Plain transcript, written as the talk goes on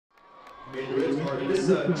Madrids are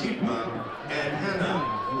Alyssa Chipma and Hannah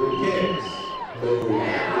Rodriguez.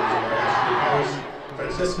 Co-captains are Ashley Harris,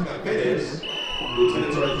 Francesca Perez.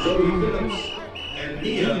 Lieutenants are Zoe Phillips and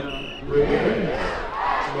Mia Ramirez.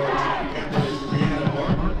 Small team captain is Brianna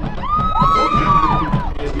Martin. Co-captain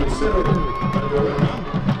is Lucero Pandorama.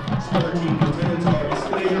 Small team lieutenants are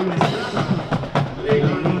Estrella Estrada,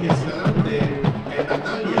 Leilani Escalante, and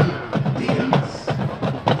Natalia Diaz.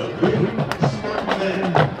 The Great Smart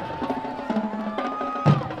Men.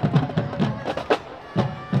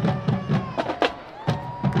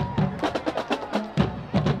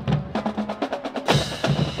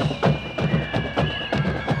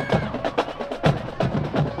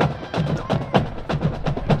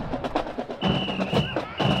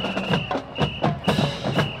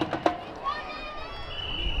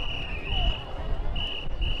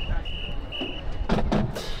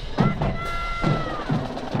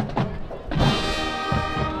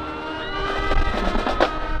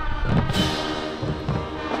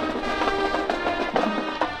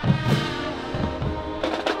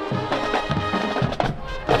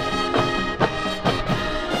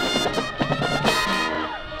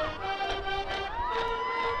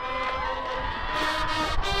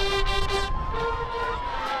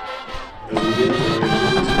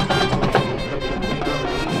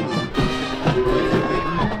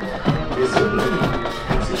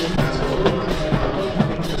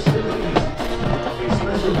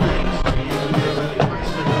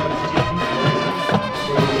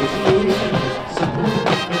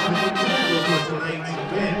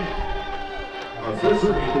 Our first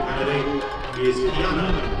candidate is Kiana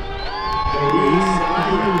Maurice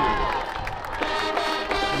Salaya.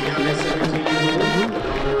 Kiana is 17 years old, the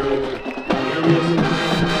daughter of areas of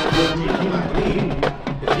the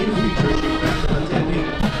new feature she plans on attending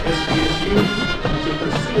SBSU to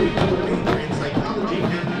pursue a double major in psychology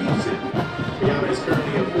and music. Kiana is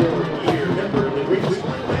currently a 4-year member of the Great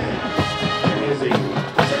Smart Band and is a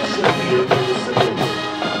section leader for the Symbols.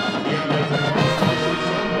 Kiana is an artist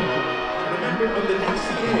and a member of the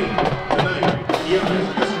NCA. Tonight, Kiana is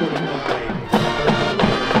escorted by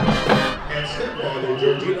and stepfather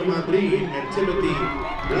Georgina Madrid and Timothy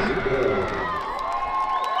Blackburn.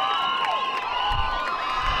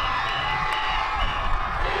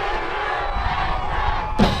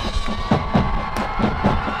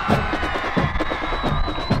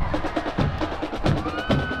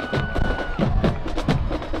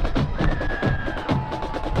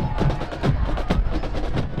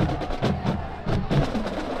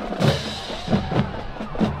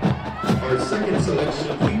 Our second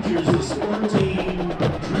selection features the sport team,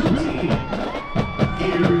 drill team,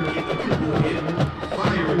 here in the pavilion,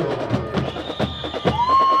 Fireball.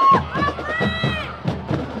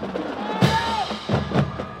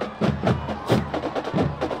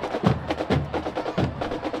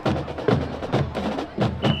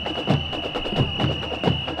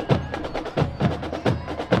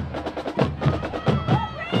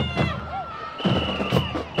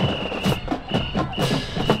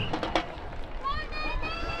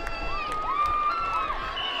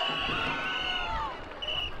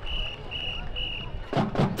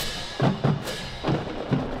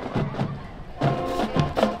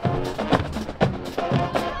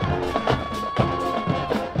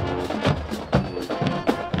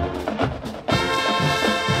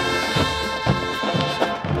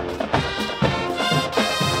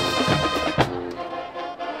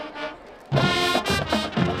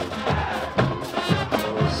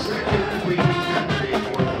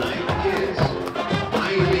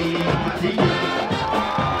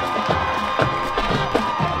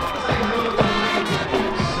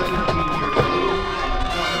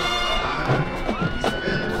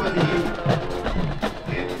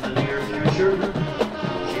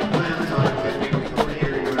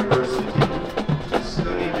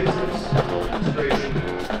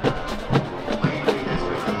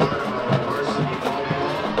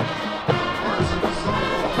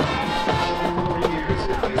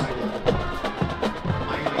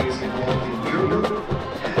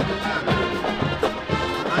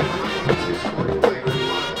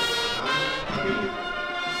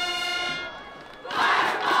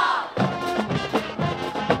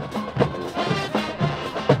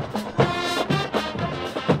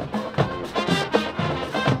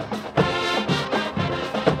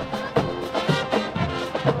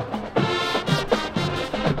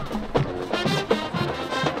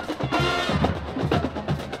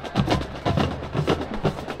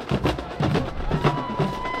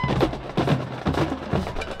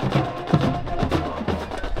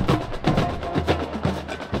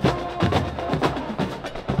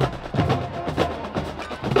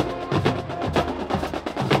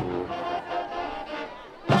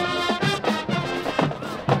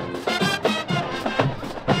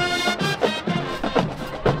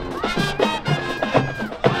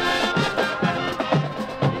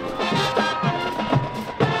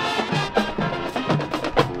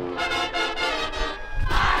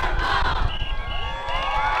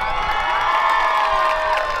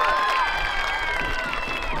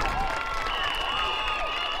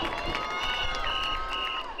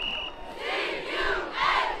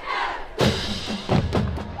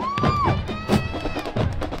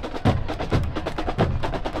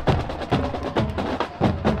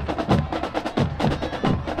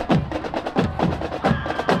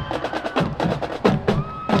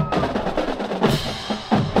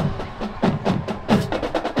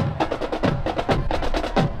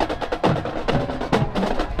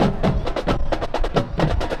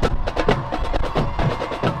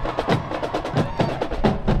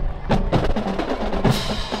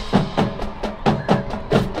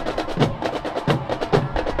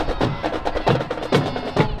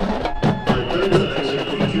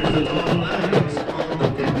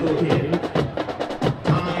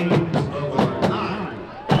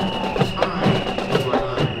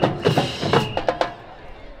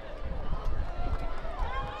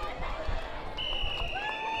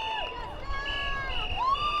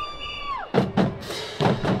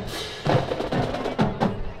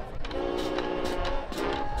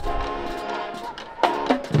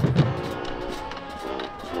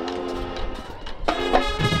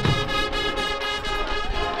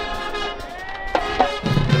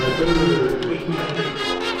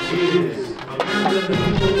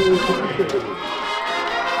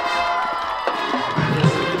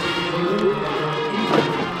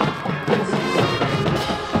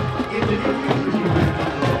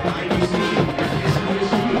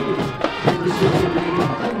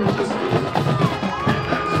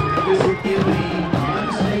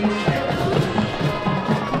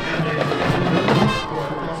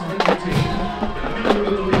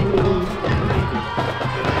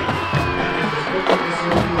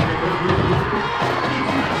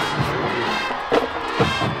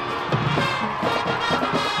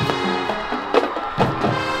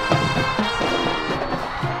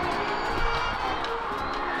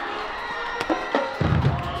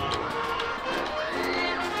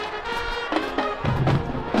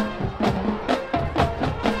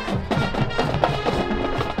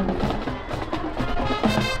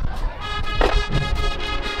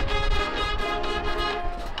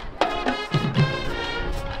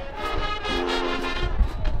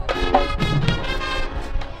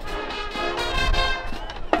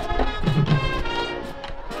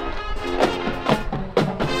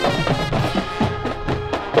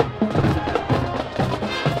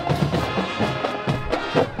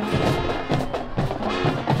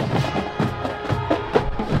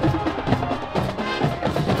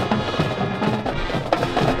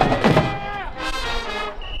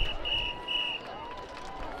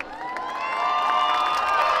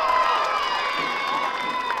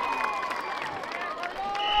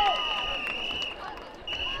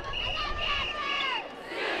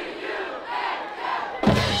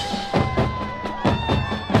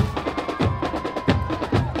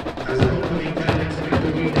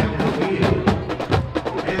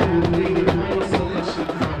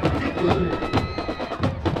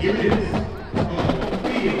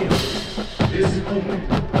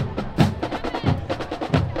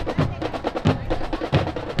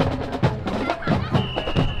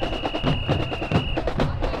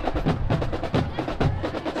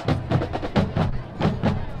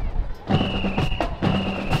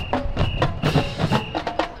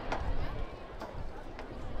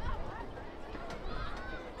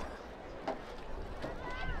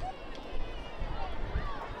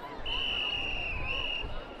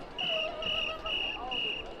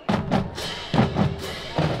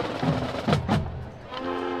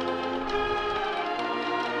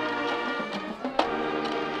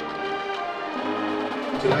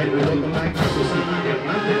 Tonight we welcome back to Susana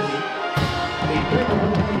Hernandez, a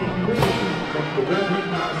homecoming queen from the Reverend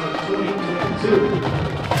class of 2022.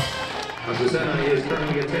 Susana is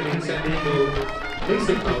currently attending San Diego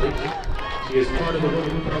Basic College. She is part of the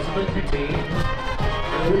women's cross-country team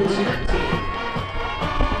and a women's track team.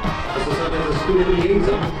 Susana is a student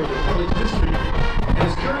liaison for the college district and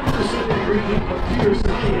is currently pursuing a degree in computer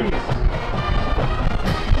science.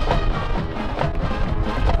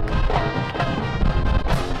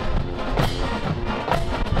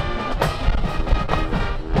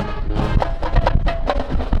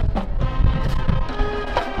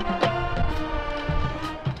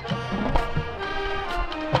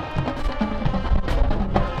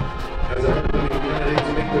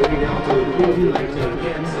 We'd like to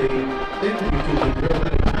again say thank you to the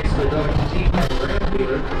Carolina High School Dodge team and brand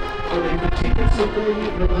leader for their continued support in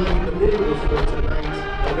providing the visuals for tonight's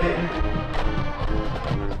event.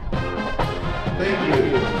 Thank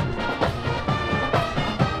you.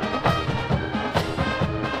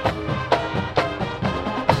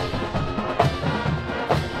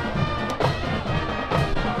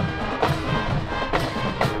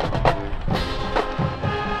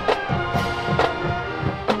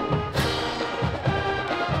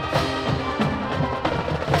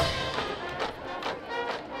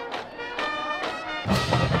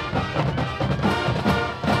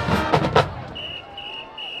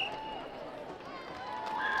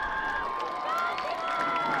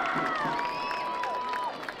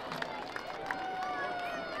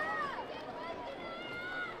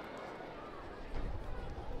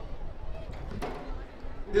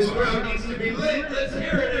 This crowd needs to be lit. Let's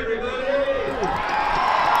hear it, everybody.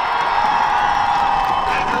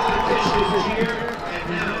 That's how the dishes cheer. And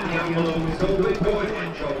now, young Malone, so big boy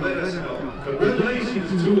and Joe, let us know.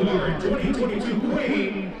 Congratulations to our 2022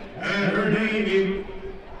 queen, and her name is...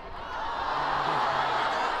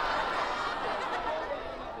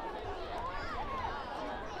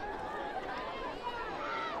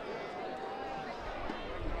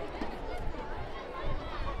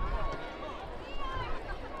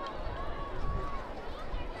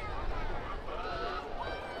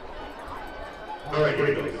 All right, here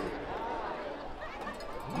we go.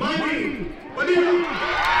 Mighty Bonita!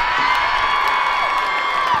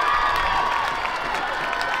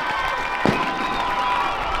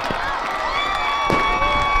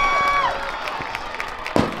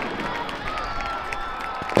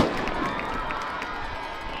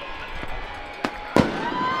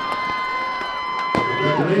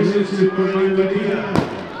 Superman Padilla.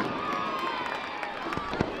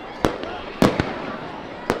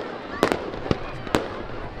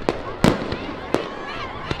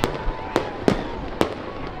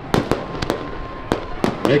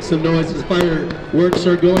 Make some noise as fireworks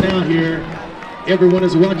are going out here. Everyone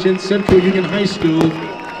is watching Central Union High School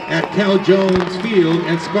at Cal Jones Field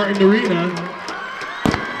and Spartan Arena.